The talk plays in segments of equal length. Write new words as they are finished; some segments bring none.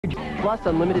Plus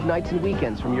unlimited nights and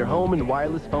weekends from your home and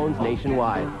wireless phones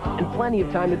nationwide. And plenty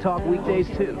of time to talk weekdays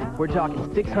too. We're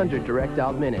talking 600 direct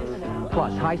dialed minutes.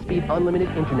 Plus high-speed unlimited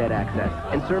internet access.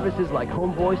 And services like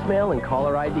home voicemail and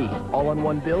caller ID. All on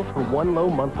one bill for one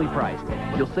low monthly price.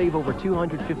 You'll save over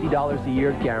 $250 a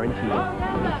year guaranteed.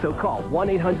 So call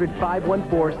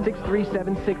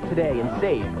 1-800-514-6376 today and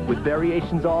save with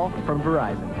variations all from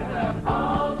Verizon.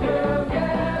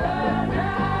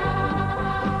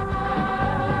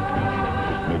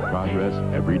 Progress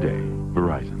every day.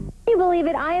 Verizon. Can you believe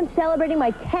it? I am celebrating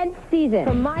my 10th season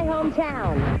from my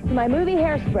hometown to my movie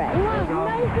Hairspray.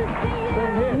 Nice to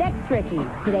see you. Next Tricky,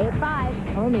 today at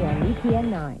 5, only on EPN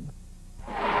 9.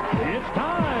 It's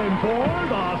time for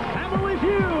the Family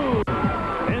Feud.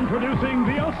 Introducing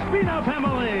the Ospina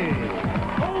family.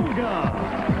 Olga,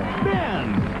 Ben,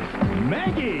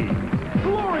 Maggie,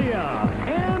 Gloria,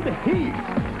 and Heath.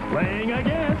 Playing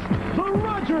against the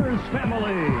Rogers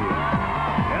family.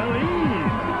 Eileen,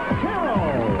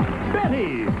 Carol,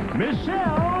 Betty,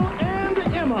 Michelle, and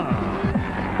Emma.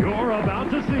 You're about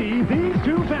to see these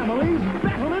two families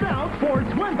battle it out for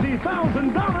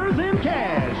 $20,000 in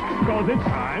cash. Because it's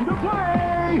time to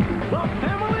play the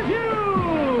Family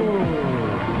Feud.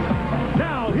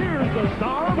 Now here's the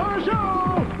star of our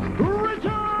show,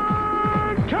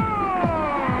 Richard Karn.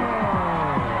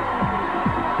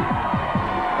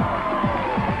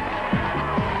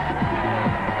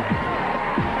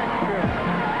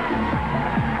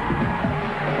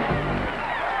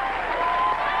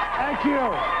 Thank you.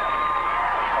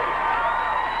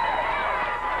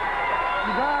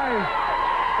 You guys,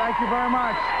 thank you very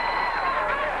much.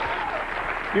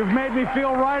 You've made me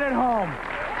feel right at home.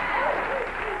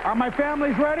 Are my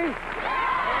families ready?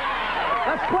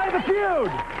 Let's play the feud.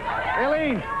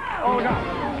 Aileen, Olga.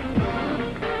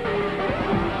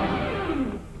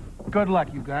 Good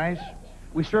luck, you guys.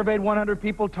 We surveyed 100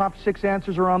 people. Top 6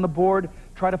 answers are on the board.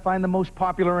 Try to find the most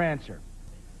popular answer.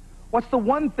 What's the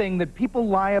one thing that people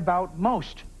lie about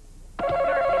most?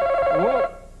 Whoa.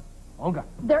 Olga.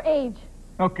 Their age.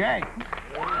 Okay.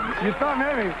 You thought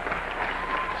maybe.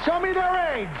 Show me their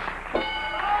age.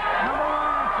 Number one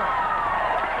answer.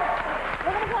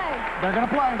 We're gonna play. They're gonna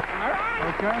play. All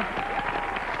right. Okay.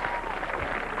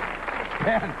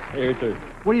 Ben. Hey, sir.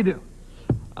 What do you do?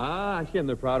 Actually, I'm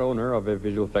the proud owner of a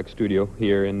visual effects studio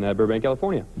here in Burbank,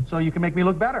 California. So you can make me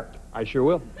look better. I sure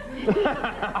will.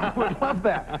 I would love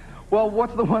that. Well,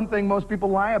 what's the one thing most people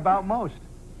lie about most?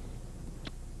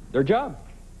 Their job.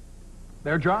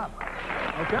 Their job.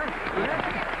 Okay.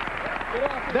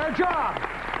 Their job.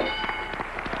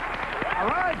 All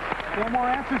right. 4 more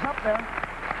answers up there.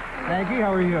 Maggie,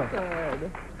 how are you? Good.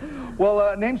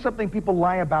 Well, name something people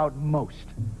lie about most.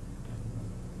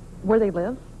 Where they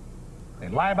live? They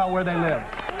lie about where they live.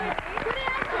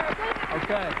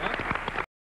 Okay.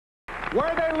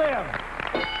 Where they live.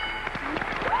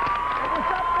 What's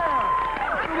up there?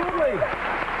 Absolutely.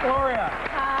 Gloria.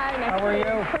 Hi, nice How to are meet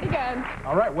you? Pretty good.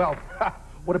 All right, well,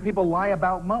 what do people lie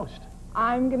about most?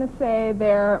 I'm gonna say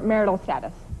their marital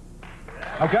status.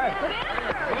 Okay.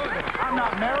 I'm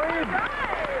not married.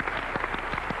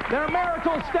 Their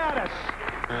marital status.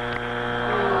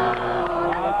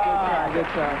 Good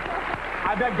job.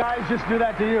 I bet guys just do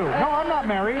that to you. No, I'm not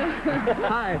married.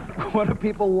 Hi. What do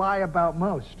people lie about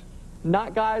most?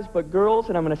 Not guys, but girls,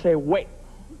 and I'm going to say weight.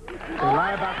 They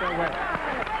lie about their weight.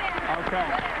 Okay.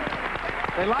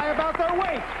 They lie about their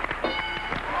weight.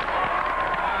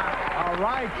 All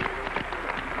right.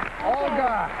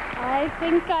 Olga. I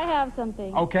think I have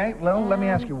something. Okay, well, let me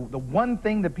ask you, the one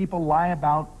thing that people lie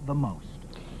about the most?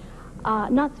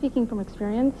 Not speaking from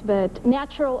experience, but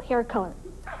natural hair color.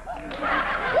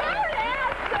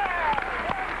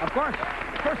 Of course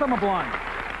I'm a blonde.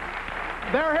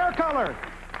 Their hair color.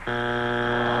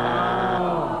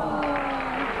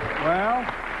 Well,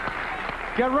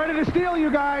 get ready to steal, you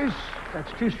guys.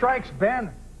 That's 2 strikes.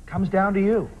 Ben, comes down to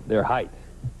you. Their height.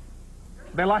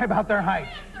 They lie about their height.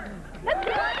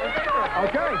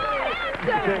 Okay.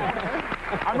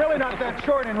 I'm really not that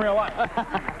short in real life.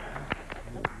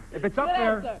 If it's up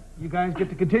there, you guys get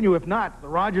to continue. If not, the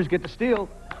Rogers get to steal.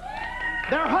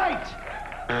 Their height.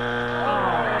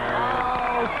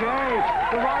 Okay.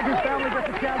 The Rogers family gets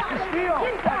a chance to steal.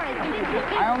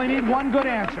 I only need one good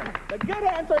answer. The good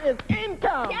answer is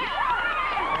income.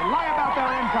 They lie about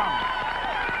their income.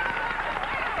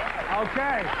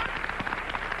 Okay.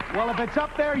 Well, if it's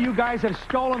up there, you guys have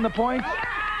stolen the points.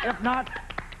 If not,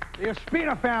 the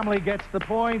Ospina family gets the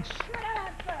points.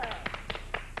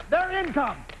 Their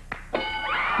income.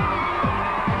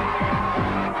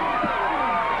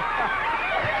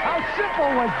 How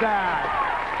simple was that?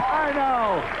 I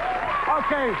know.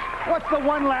 Okay, what's the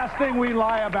one last thing we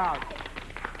lie about?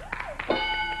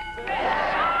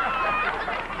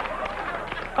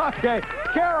 Okay,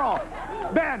 Carol,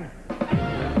 Ben.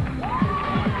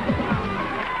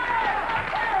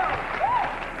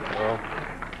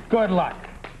 Good luck.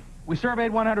 We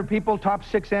surveyed 100 people. Top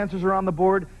 6 answers are on the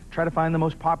board. Try to find the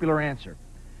most popular answer.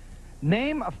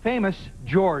 Name a famous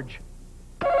George.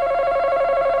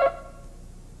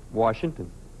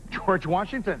 Washington. George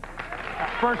Washington.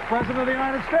 First president of the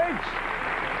United States.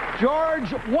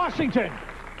 George Washington.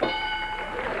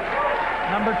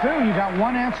 Number 2, you got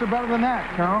one answer better than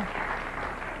that, Carol.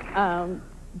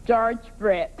 George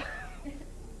Brett.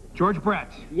 George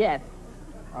Brett. Yes.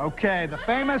 Okay, the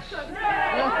famous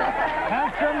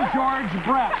handsome George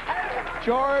Brett.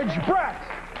 George Brett.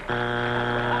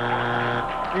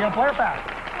 You gonna play or pass?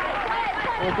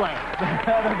 We'll play.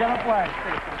 They're gonna play.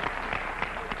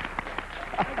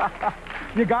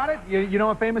 You got it? You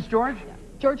know a famous George?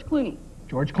 George Clooney.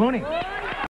 George Clooney.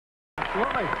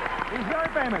 Absolutely. He's very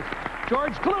famous.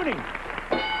 George Clooney.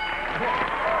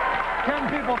 10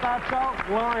 people thought so.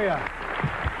 Gloria.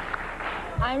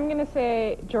 I'm going to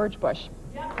say George Bush.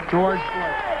 George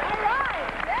Bush.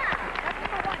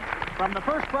 From the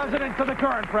first president to the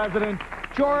current president,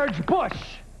 George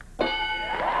Bush. Number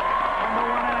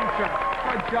 1 answer.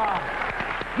 Good job.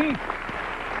 Heath.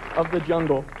 Of the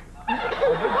jungle.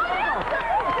 Absolutely.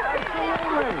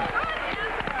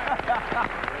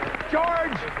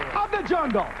 George of the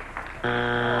jungle.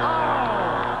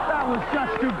 Oh, that was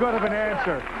just too good of an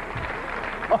answer.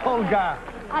 Olga.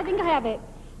 I think I have it.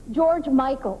 George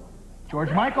Michael.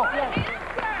 George Michael. Yes.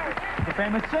 The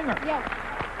famous singer. Yes.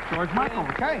 George Michael,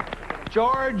 okay.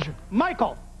 George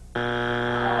Michael.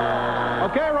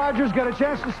 Okay, Rogers, got a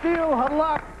chance to steal. Huddle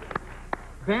up.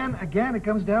 Ben, again, it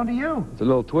comes down to you. It's a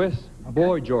little twist.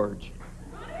 Boy George.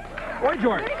 Boy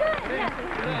George.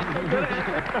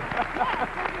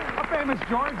 A famous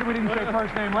George that we didn't say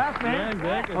first name, last name. Yeah,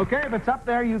 exactly. Okay, if it's up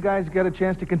there, you guys get a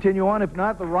chance to continue on. If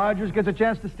not, the Rogers gets a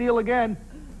chance to steal again.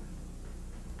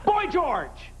 Boy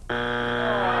George. Very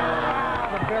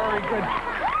good.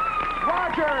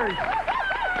 Rogers.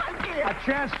 A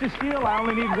chance to steal. I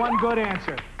only need one good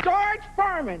answer. George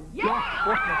Foreman.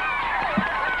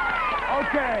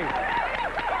 Okay.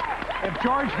 If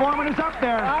George Foreman is up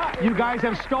there, you guys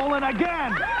have stolen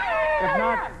again. If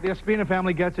not, the Ospina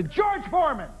family gets it. George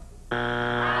Foreman.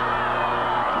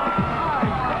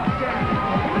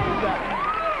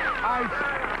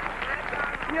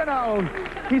 You know,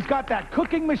 he's got that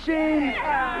cooking machine.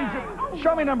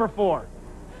 Show me number 4.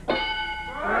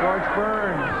 George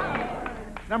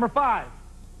Burns. Number 5.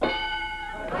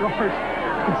 George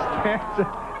Stanton.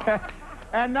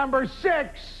 And number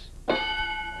 6.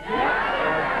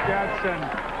 Jetson.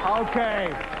 Okay.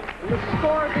 The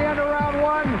score at the end of round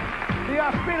 1, the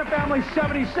Ospina family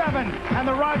 77 and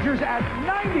the Rogers at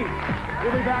 90.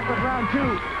 We'll be back with round 2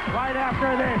 right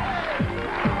after this.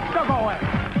 Don't go away.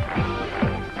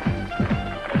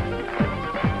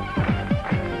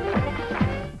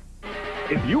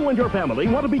 If you and your family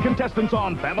want to be contestants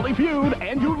on Family Feud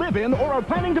and you live in or are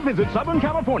planning to visit Southern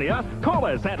California, call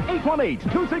us at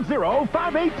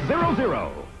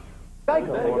 818-260-5800.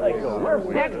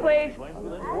 Next, please.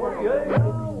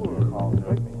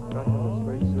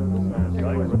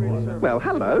 Well,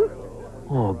 hello.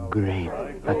 Oh, great.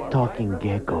 A talking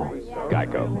gecko.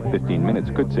 Geico. 15 minutes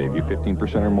could save you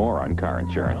 15% or more on car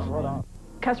insurance.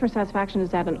 Customer satisfaction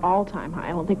is at an all-time high.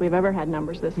 I don't think we've ever had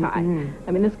numbers this high.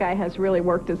 I mean, this guy has really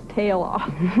worked his tail off.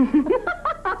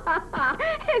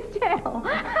 His tail.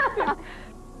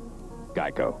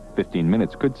 Geico. 15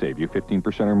 minutes could save you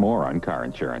 15% or more on car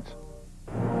insurance.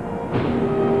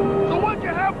 So what'd you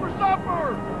have for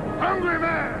supper? Hungry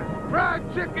man. Fried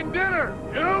chicken dinner.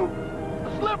 You? A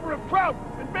sliver of trout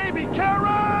and baby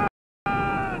carrot.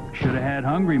 Should have had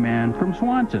Hungry Man from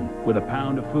Swanson. With a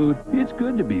pound of food, it's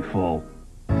good to be full.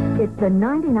 It's the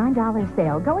 $99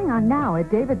 sale going on now at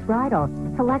David's Bridal.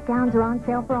 Select gowns are on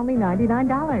sale for only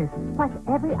 $99. Plus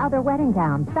every other wedding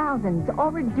gown, thousands, or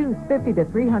reduced $50 to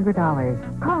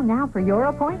 $300. Call now for your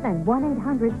appointment,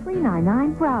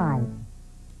 1-800-399-BRIDE.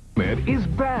 Is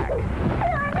back.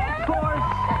 Of course.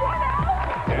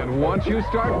 And once you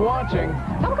start watching...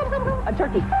 A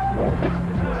turkey.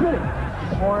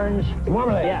 Orange.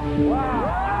 Marmalade. Yeah.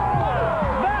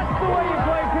 Wow. That's the way you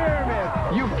play pyramid.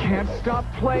 You can't stop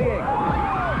playing.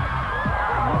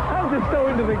 I was just so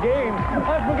into the game,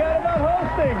 I forgot about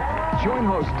hosting. Join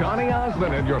host Donny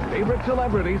Osmond and your favorite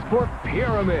celebrities for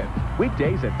Pyramid.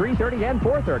 Weekdays at 3:30 and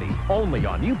 4:30, only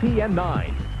on UPN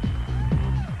 9.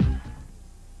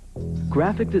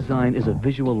 Graphic design is a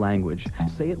visual language.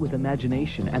 Say it with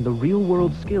imagination and the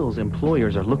real-world skills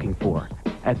employers are looking for.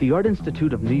 At the Art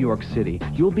Institute of New York City,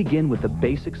 you'll begin with the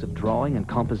basics of drawing and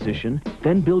composition,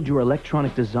 then build your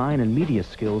electronic design and media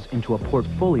skills into a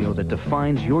portfolio that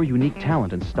defines your unique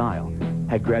talent and style.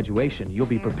 At graduation, you'll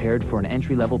be prepared for an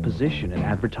entry-level position in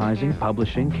advertising,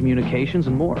 publishing, communications,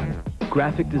 and more.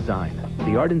 Graphic design.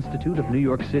 The Art Institute of New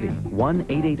York City.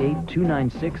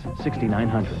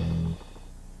 1-888-296-6900.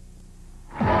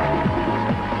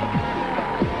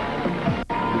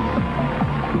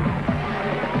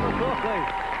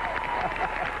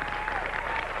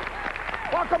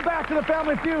 Welcome back to the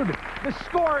Family Feud. The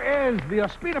score is the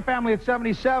Ospina family at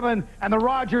 77 and the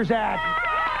Rogers at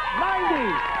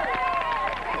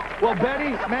 90. Well,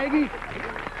 Betty, Maggie,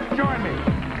 join me.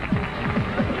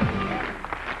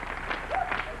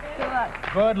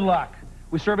 Good luck.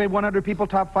 We surveyed 100 people,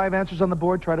 top 5 answers on the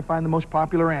board. Try to find the most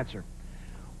popular answer.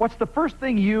 What's the first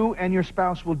thing you and your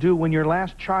spouse will do when your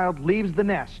last child leaves the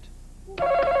nest?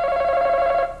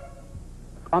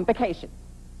 On vacation.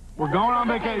 We're going on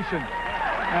vacation.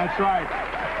 That's right.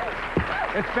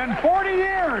 It's been 40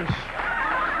 years.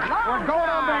 We're going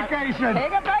on vacation.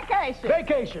 Take a vacation.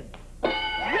 Vacation.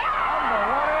 Number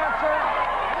one answer.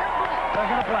 They're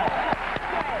going to play.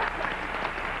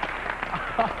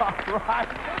 All right.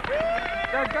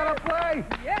 They're going to play.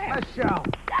 Yes. Michelle.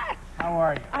 Yes. How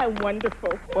are you? I'm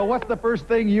wonderful. Well, what's the first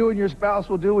thing you and your spouse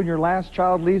will do when your last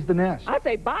child leaves the nest? I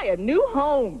say buy a new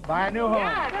home. Buy a new home.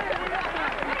 Yes.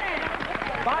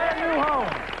 Buy a new home.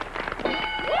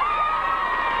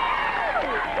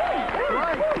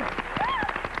 Right.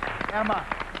 Emma,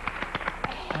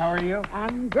 how are you?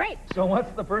 I'm great. So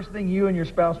what's the first thing you and your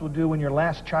spouse will do when your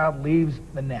last child leaves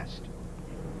the nest?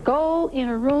 Go in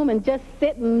a room and just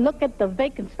sit and look at the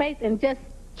vacant space and just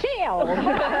chill.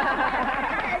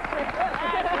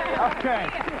 Okay.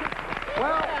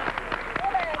 Well,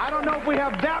 I don't know if we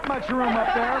have that much room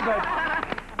up there, but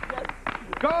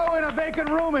go in a vacant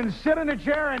room and sit in a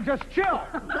chair and just chill.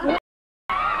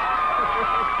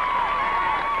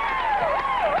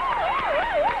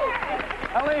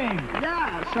 Eileen.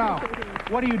 Yeah. So,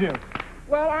 what do you do?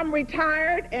 Well, I'm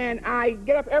retired, and I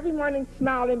get up every morning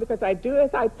smiling because I do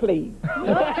as I please.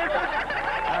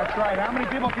 That's right. How many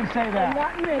people can say that?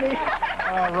 Not many.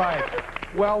 All right.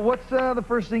 Well, what's the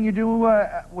first thing you do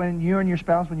when you and your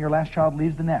spouse, when your last child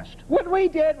leaves the nest? What we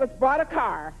did was bought a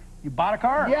car. You bought a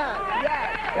car? Yeah.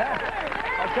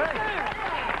 Okay.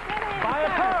 Buy a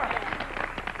car.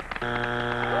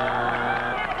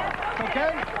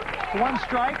 Okay. It's one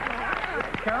strike.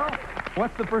 Carol,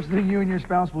 what's the first thing you and your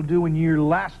spouse will do when your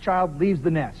last child leaves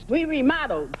the nest? We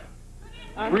remodeled.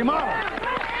 Remodel.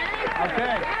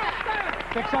 Okay.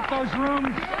 Fix up those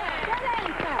rooms.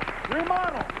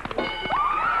 Remodel.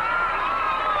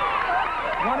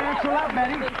 One answer left,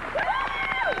 Betty.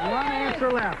 One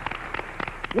answer left.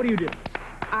 What do you do?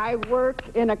 I work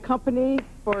in a company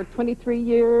for 23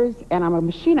 years, and I'm a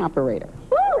machine operator.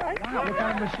 Wow, what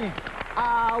kind of machine?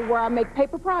 Where I make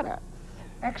paper products.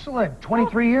 Excellent.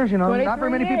 23 years, you know. Not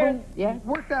very many people Yeah.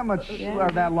 work that much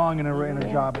or that long in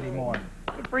a job anymore.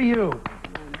 Good for you.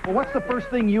 Well, what's the first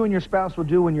thing you and your spouse will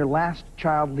do when your last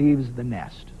child leaves the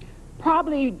nest?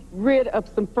 Probably rid of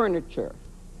some furniture.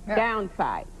 Yeah.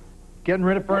 Downsize. Getting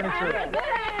rid of furniture.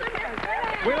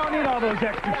 We don't need all those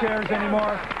extra chairs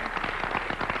anymore.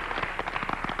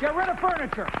 Get rid of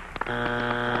furniture.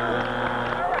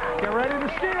 Get ready to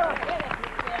steal.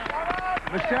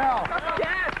 Michelle.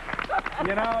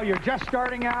 You know, you're just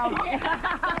starting out.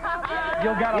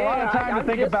 You'll got a lot of time to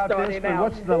think about this, but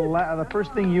what's the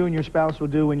first thing you and your spouse will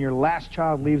do when your last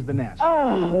child leaves the nest?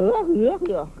 What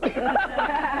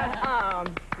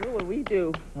will we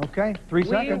do? Okay, 3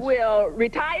 seconds. We will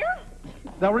retire.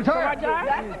 They'll retire.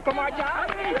 From our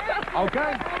job.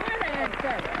 Okay.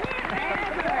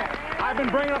 I've been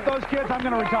bringing up those kids. I'm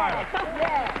going to retire.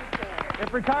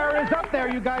 If retire is up there,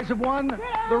 you guys have won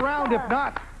the round. If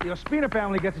not, the Ospina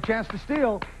family gets a chance to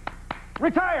steal.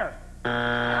 Retire.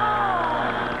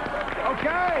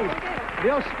 Okay. The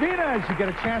Ospinas, you get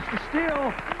a chance to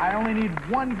steal. I only need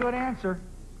one good answer.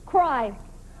 Cry.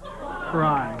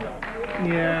 Cry.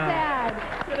 Yeah.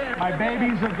 Sad. My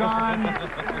babies are gone.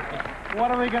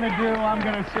 What are we going to do? I'm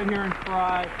going to sit here and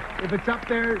cry. If it's up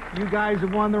there, you guys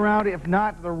have won the round. If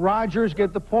not, the Rogers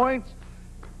get the points.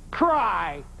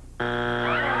 Cry.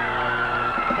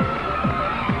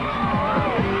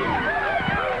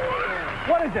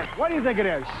 What is it? What do you think it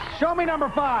is? Show me number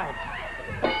 5.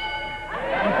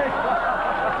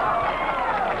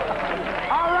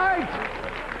 All right.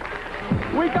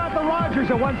 We got the Rogers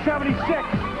at 176.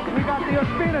 We got the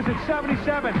Ospinas at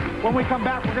 77. When we come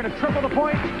back, we're going to triple the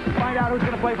points, find out who's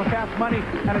going to play for fast money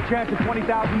and a chance at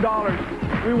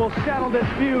 $20,000. We will settle this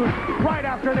feud right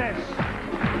after this.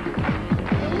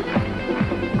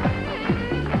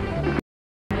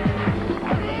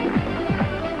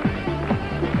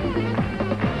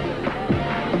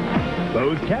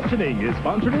 Closed captioning is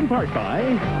sponsored in part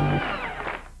by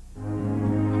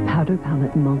Powder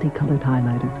Palette Multicolored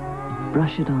Highlighter.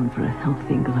 Brush it on for a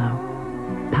healthy glow.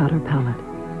 Powder Palette,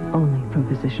 only from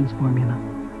Physicians Formula.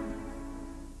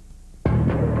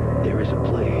 There is a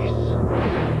place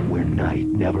where night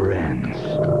never ends,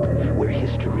 where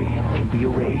history can be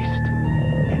erased,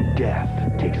 and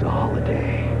death takes a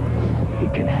holiday.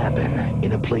 It can happen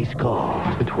in a place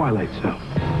called the Twilight Zone.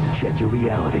 Check your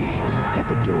reality at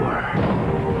the door.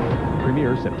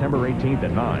 Premiere September 18th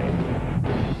at 9.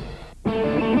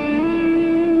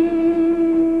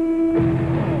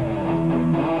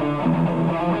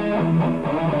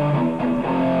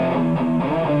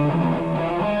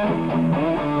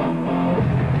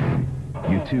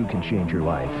 Too can change your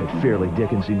life at Fairleigh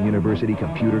Dickinson University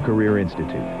Computer Career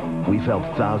Institute. We've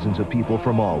helped thousands of people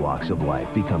from all walks of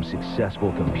life become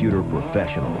successful computer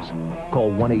professionals. Call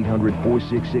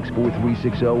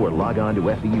 1-800-466-4360 or log on to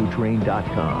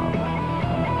feutrain.com.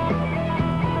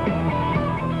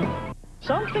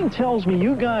 Something tells me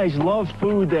you guys love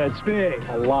food that's big.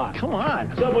 A lot. Come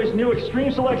on. Subway's new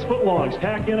Extreme Selects footlongs.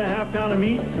 Pack in a half-pound of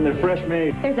meat, and they're fresh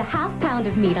made. There's a half-pound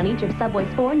of meat on each of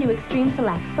Subway's 4 new Extreme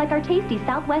Selects, like our tasty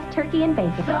Southwest turkey and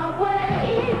bacon.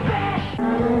 Subway, eat fresh!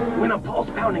 Win a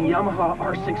pulse-pounding Yamaha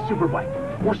R6 Superbike,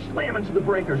 or slam into the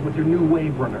breakers with your new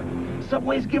Wave Runner.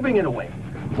 Subway's giving it away.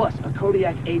 Plus, a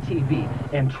Kodiak ATV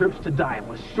and trips to dive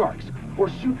with sharks, or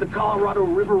shoot the Colorado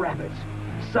River Rapids.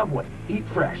 Subway, eat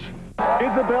fresh.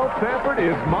 Isabel Sanford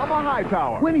is Mama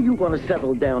Hightower. When are you going to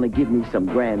settle down and give me some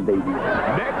grandbaby?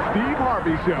 Next Steve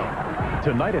Harvey Show.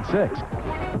 Tonight at 6.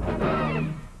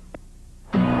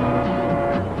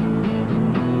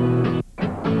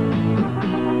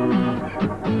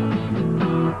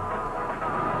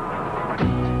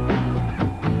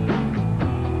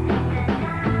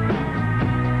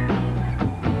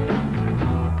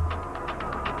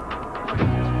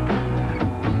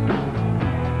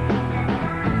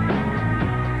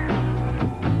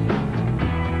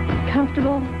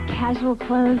 Comfortable, casual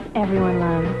clothes everyone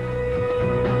loves.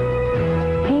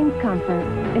 Hanes Comfort,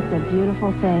 it's a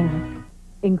beautiful thing.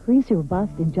 Increase your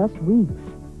bust in just weeks.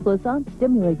 Flosant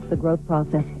stimulates the growth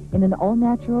process in an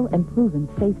all-natural and proven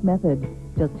safe method.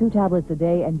 Just 2 tablets a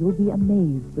day and you'll be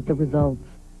amazed with the results.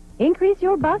 Increase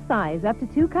your bust size up to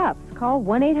 2 cups. Call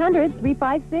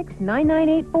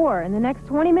 1-800-356-9984 in the next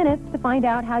 20 minutes to find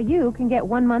out how you can get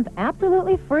 1 month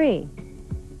absolutely free.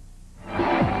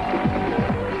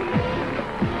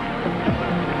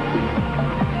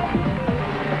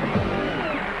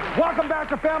 Welcome back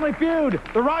to Family Feud.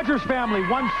 The Rogers family,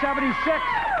 176.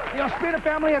 The Ospina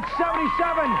family at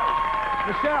 77.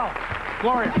 Michelle,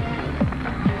 Gloria.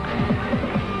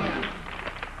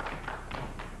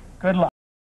 Good luck.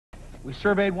 We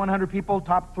surveyed 100 people,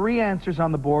 top 3 answers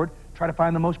on the board. Try to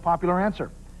find the most popular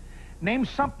answer. Name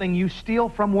something you steal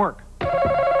from work.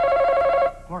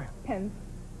 Gloria. Pens.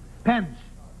 Pens.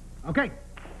 Okay.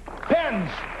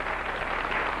 Pens.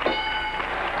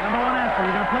 Number 1 answer.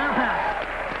 You're going to play or pass?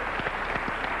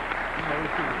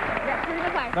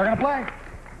 They're going to play.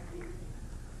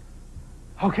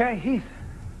 Okay, Heath.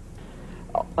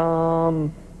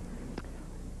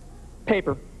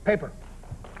 Paper. Paper.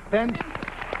 Pen.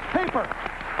 Paper.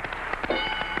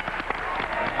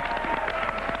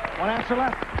 1 answer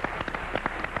left.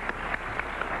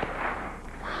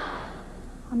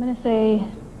 I'm going to say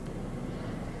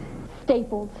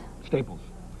Staples. Staples.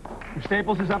 Your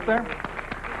Staples is up there.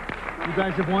 You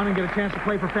guys have won and get a chance to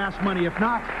play for fast money. If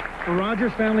not, the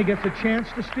Rogers family gets a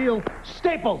chance to steal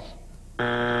Staples.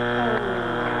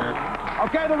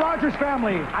 Okay, the Rogers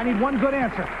family. I need 1 good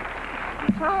answer.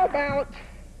 How about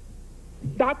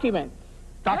documents?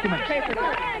 Documents. Okay.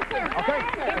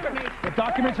 The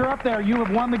documents are up there. You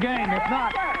have won the game. If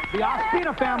not, the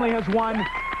Ospina family has won.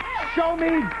 Show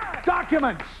me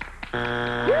documents. It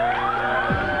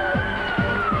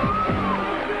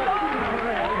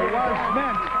was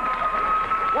meant.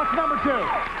 What's number 2?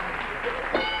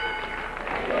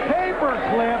 Paper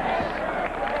clips.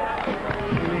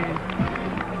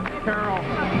 Carol.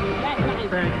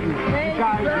 Thank you. You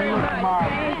guys, you look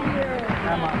marvelous.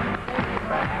 Emma.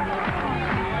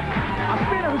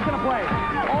 Ospina, who's going to play?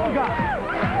 Oh, God.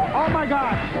 Oh, my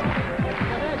gosh.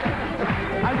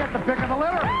 I get the pick of the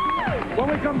litter. When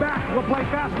we come back, we'll play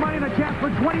fast money and a chance for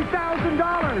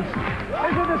 $20,000.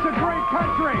 Isn't this a great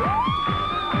country?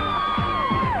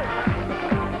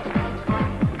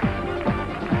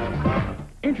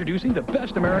 Introducing the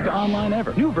best America Online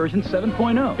ever. New version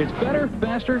 7.0. It's better,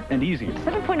 faster, and easier.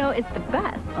 7.0 is the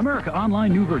best. America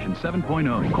Online new version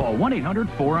 7.0. Call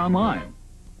 1-800-4ONLINE.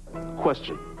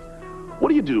 Question. What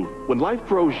do you do when life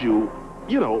throws you,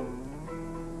 you know,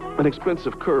 an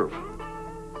expensive curve?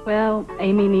 Well,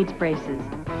 Amy needs braces.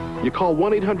 You call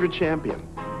 1-800-CHAMPION.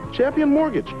 Champion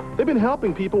Mortgage. They've been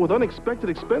helping people with unexpected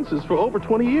expenses for over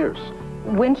 20 years.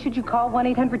 When should you call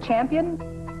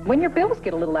 1-800-CHAMPION? When your bills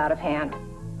get a little out of hand.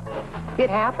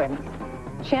 It happens.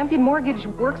 Champion Mortgage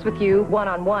works with you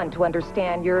one-on-one to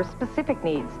understand your specific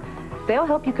needs. They'll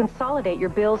help you consolidate your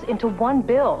bills into one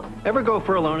bill. Ever go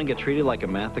for a loan and get treated like a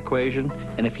math equation?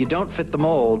 And if you don't fit the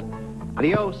mold,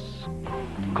 adios.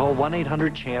 Call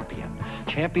 1-800-CHAMPION.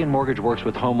 Champion Mortgage works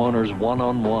with homeowners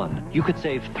one-on-one. You could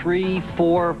save $300,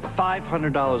 $400,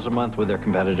 $500 a month with their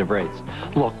competitive rates.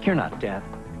 Look, you're not debt.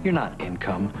 You're not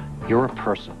income. You're a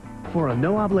person. For a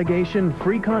no-obligation,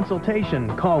 free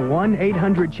consultation, call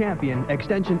 1-800-CHAMPION,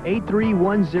 extension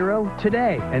 8310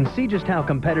 today, and see just how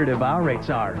competitive our rates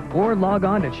are. Or log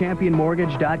on to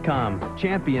championmortgage.com.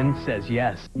 Champion says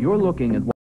yes. You're looking at one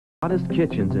of the hottest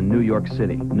kitchens in New York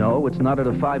City. No, it's not at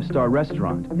a five-star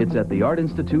restaurant. It's at the Art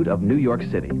Institute of New York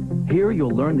City. Here you'll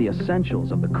learn the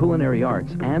essentials of the culinary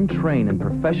arts and train in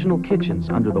professional kitchens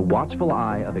under the watchful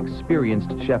eye of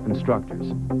experienced chef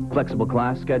instructors. Flexible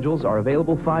class schedules are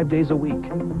available 5 days a week.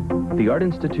 The Art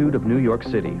Institute of New York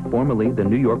City, formerly the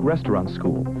New York Restaurant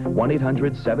School.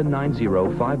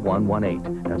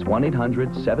 1-800-790-5118. That's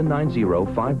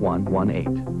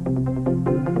 1-800-790-5118.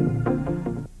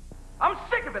 I'm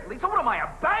sick of it, Lisa. What am I, a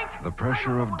bank? The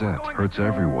pressure of debt hurts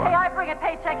everyone. Hey, I bring a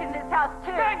paycheck into this house,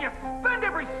 too. Dang, you spend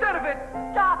every cent of it.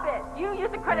 Stop it. You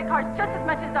use the credit cards just as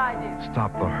much as I do.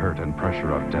 Stop the hurt and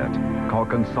pressure of debt. Call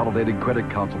Consolidated Credit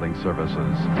Counseling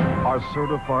Services. Our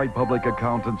certified public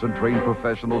accountants and trained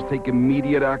professionals take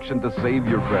immediate action to save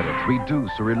your credit,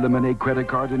 reduce or eliminate credit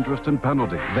card interest and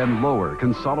penalty, then lower,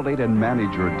 consolidate, and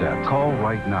manage your debt. Call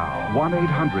right now.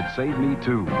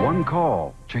 1-800-SAVE-ME-TOO. One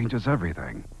call changes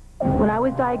everything. When I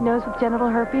was diagnosed with genital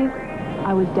herpes,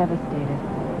 I was devastated.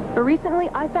 But recently,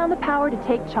 I found the power to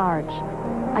take charge.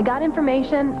 I got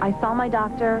information, I saw my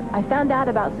doctor, I found out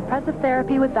about suppressive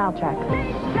therapy with Valtrex.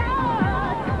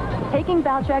 Taking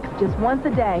Valtrex just once a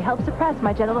day helps suppress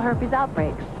my genital herpes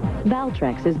outbreaks.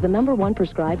 Valtrex is the #1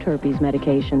 prescribed herpes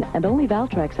medication, and only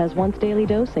Valtrex has once daily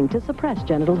dosing to suppress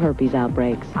genital herpes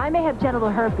outbreaks. I may have genital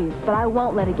herpes, but I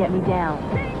won't let it get me down.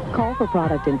 Call for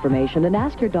product information and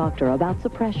ask your doctor about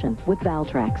suppression with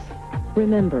Valtrex.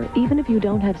 Remember, even if you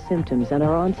don't have symptoms and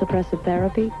are on suppressive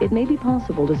therapy, it may be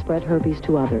possible to spread herpes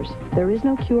to others. There is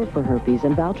no cure for herpes,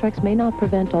 and Valtrex may not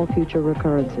prevent all future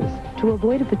recurrences. To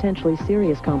avoid a potentially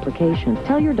serious complication,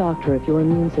 tell your doctor if your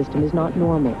immune system is not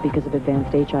normal because of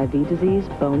advanced HIV disease,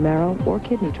 bone marrow, or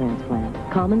kidney transplant.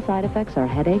 Common side effects are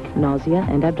headache, nausea,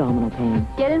 and abdominal pain.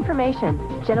 Get information.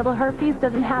 Genital herpes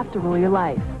doesn't have to rule your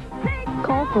life.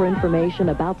 Call for information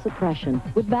about suppression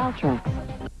with Valtrex.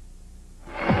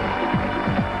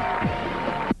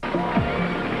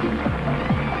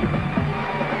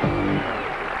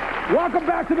 Welcome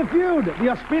back to the Feud. The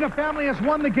Ospina family has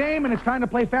won the game, and it's time to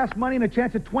play fast money and a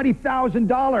chance at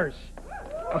 $20,000.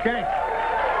 Okay.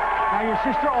 Now, your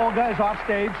sister Olga is off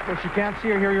stage, so she can't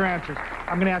see or hear your answers.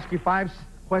 I'm going to ask you 5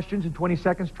 questions in 20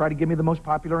 seconds. Try to give me the most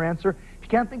popular answer. If you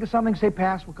can't think of something, say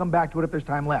pass. We'll come back to it if there's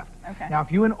time left. Okay. Now,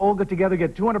 if you and Olga together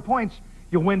get 200 points,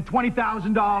 you'll win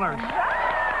 $20,000. Are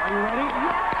you ready?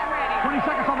 Yes, I'm ready. 20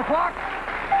 seconds on the clock.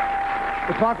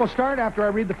 The clock will start after I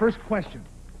read the first question.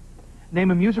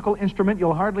 Name a musical instrument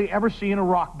you'll hardly ever see in a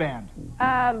rock band.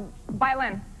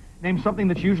 Violin. Name something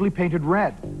that's usually painted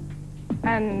red.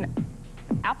 An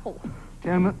apple.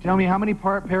 Tell me how many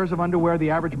pairs of underwear the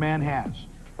average man has.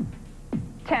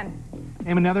 10.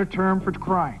 Name another term for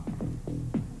crying.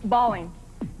 Bawling.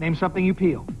 Name something you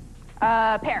peel.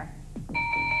 Pear.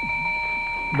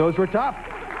 Those were tough.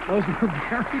 Those were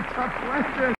very tough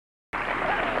questions.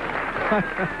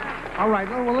 All right,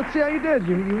 well, let's see how you did.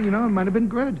 You know, it might have been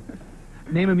good.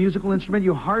 Name a musical instrument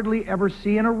you hardly ever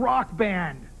see in a rock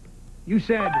band. You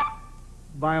said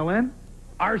violin.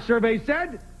 Our survey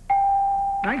said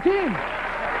 19.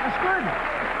 That's good.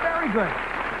 Very good.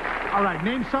 All right,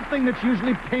 name something that's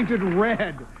usually painted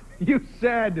red. You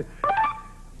said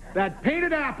that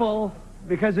painted apple,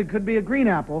 because it could be a green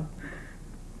apple.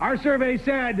 Our survey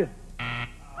said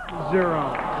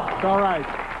 0. It's all right.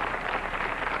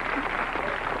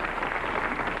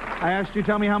 I asked you to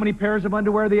tell me how many pairs of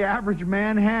underwear the average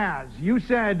man has. You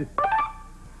said,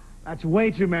 that's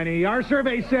way too many. Our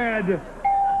survey said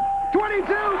 22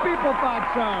 people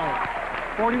thought so.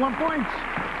 41 points.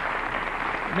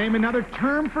 Name another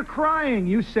term for crying.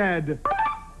 You said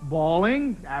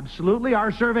Bowling, absolutely.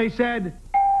 Our survey said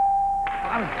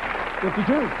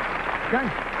 52. Okay.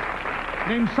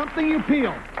 Name something you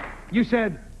peel. You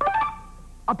said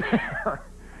a pear.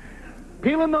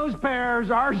 Peeling those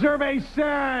pears, our survey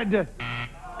said...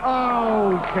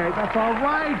 Okay, that's all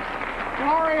right.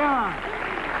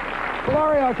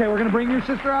 Gloria, okay, we're going to bring your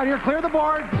sister out here. Clear the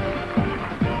board.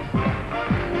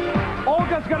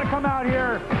 Olga's going to come out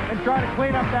here and try to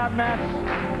clean up that mess.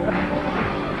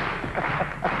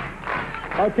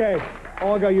 Okay,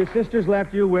 Olga, your sister's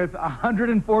left you with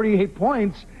 148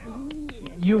 points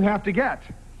you have to get.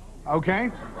 Okay?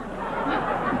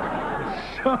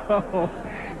 So,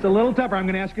 it's a little tougher. I'm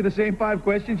going to ask you the same 5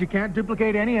 questions. You can't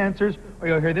duplicate any answers, or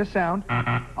you'll hear this sound.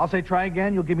 I'll say try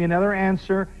again. You'll give me another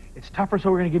answer. It's tougher, so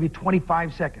we're going to give you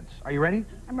 25 seconds. Are you ready?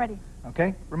 I'm ready.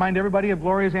 Okay. Remind everybody of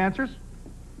Gloria's answers.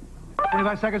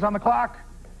 25 seconds on the clock.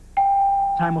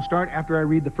 Time will start after I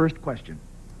read the first question.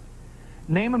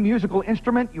 Name a musical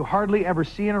instrument you hardly ever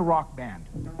see in a rock band.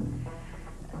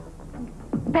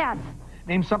 Pass.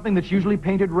 Name something that's usually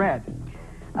painted red.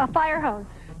 A fire hose.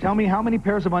 Tell me how many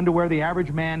pairs of underwear the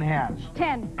average man has.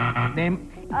 10.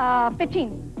 Name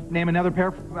 15. Name another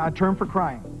term for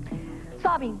crying.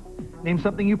 Sobbing. Name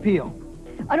something you peel.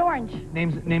 An orange.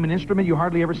 Name an instrument you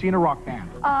hardly ever see in a rock band.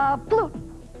 Flute.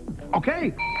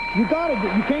 Okay, you got it.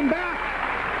 You came back.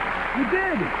 You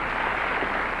did.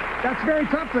 That's very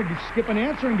tough to skip an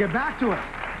answer and get back to it.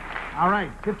 All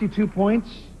right, 52 points.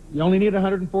 You only need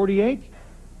 148.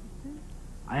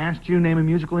 I asked you, name a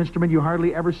musical instrument you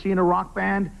hardly ever see in a rock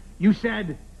band. You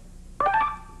said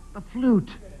the flute.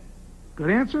 Good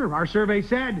answer. Our survey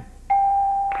said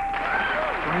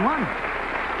 21.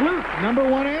 Flute, number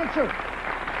 1 answer.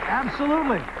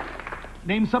 Absolutely.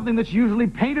 Name something that's usually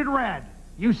painted red.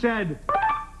 You said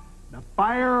the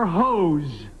fire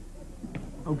hose.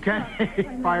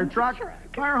 Okay. Fire truck.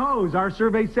 Fire hose. Our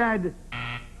survey said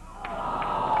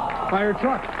fire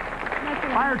truck.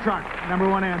 Fire truck, number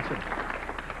 1 answer.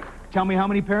 Tell me how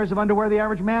many pairs of underwear the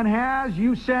average man has.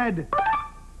 You said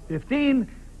 15.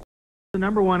 The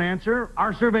number 1 answer.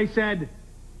 Our survey said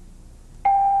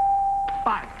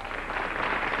 5.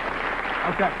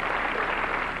 Okay.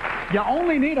 You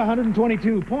only need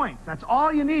 122 points. That's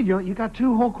all you need. You got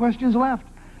 2 whole questions left.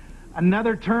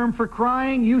 Another term for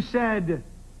crying. You said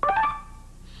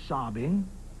sobbing.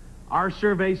 Our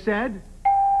survey said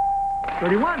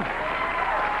 31.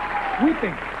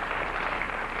 Weeping.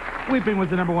 Weeping was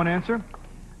the number 1 answer.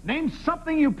 Name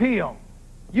something you peel.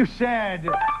 You said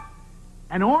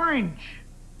an orange.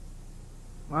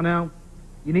 Well, now,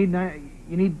 you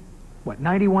need what,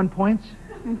 91 points?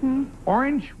 Mm-hmm.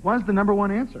 Orange was the number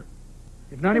 1 answer.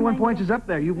 If 91 points is up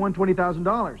there, you've won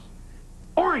 $20,000.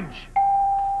 Orange!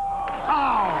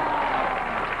 Oh!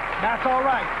 That's all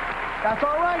right. That's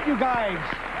all right, you guys.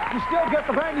 You still get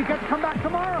the brand. You get to come back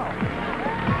tomorrow.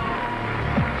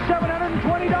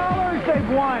 $720 they've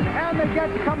won, and they get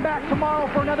to come back tomorrow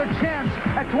for another chance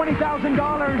at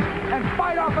 $20,000 and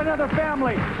fight off another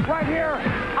family right here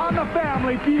on the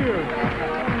Family Feud.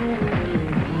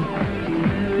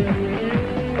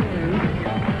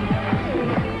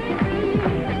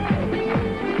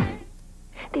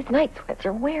 These night sweats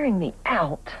are wearing me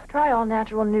out. Try All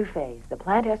Natural New Phase, the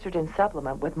plant estrogen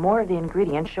supplement with more of the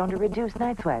ingredients shown to reduce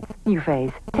night sweats. New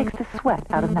Phase takes the sweat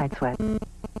out of night sweats.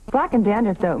 Black and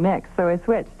dandruff don't mix, so I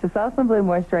switched to Salsa Blue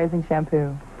Moisturizing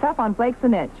Shampoo. Tough on flakes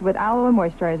and itch with aloe and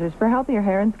moisturizers for healthier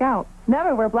hair and scalp.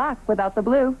 Never wear black without the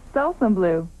blue. Salsa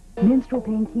Blue. Menstrual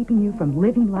pain keeping you from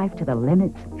living life to the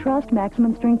limits? Trust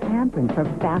Maximum Strength Pamprin for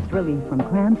fast relief from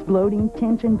cramps, bloating,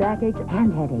 tension, backaches,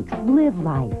 and headaches. Live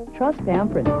life. Trust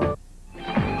Pamprin.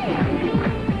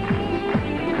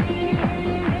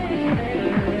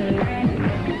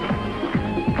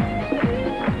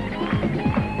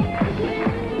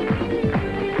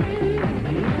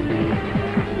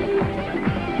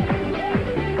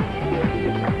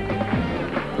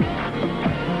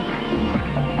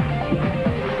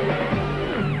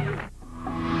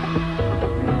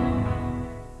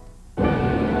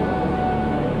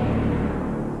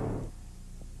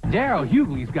 Daryl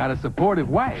Hughley's got a supportive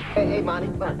wife. Hey, Monty,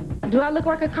 do I look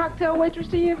like a cocktail waitress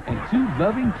to you? And 2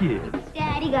 loving kids.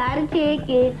 Daddy got a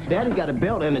ticket. Daddy got a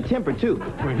belt and a temper, too.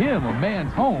 For him, a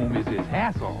man's home is his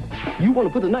hassle. You want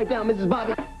to put the knife down, Mrs.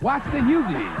 Bobby? Watch the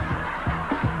Hughleys.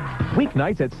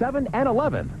 Weeknights at 7 and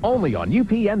 11, only on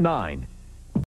UPN 9.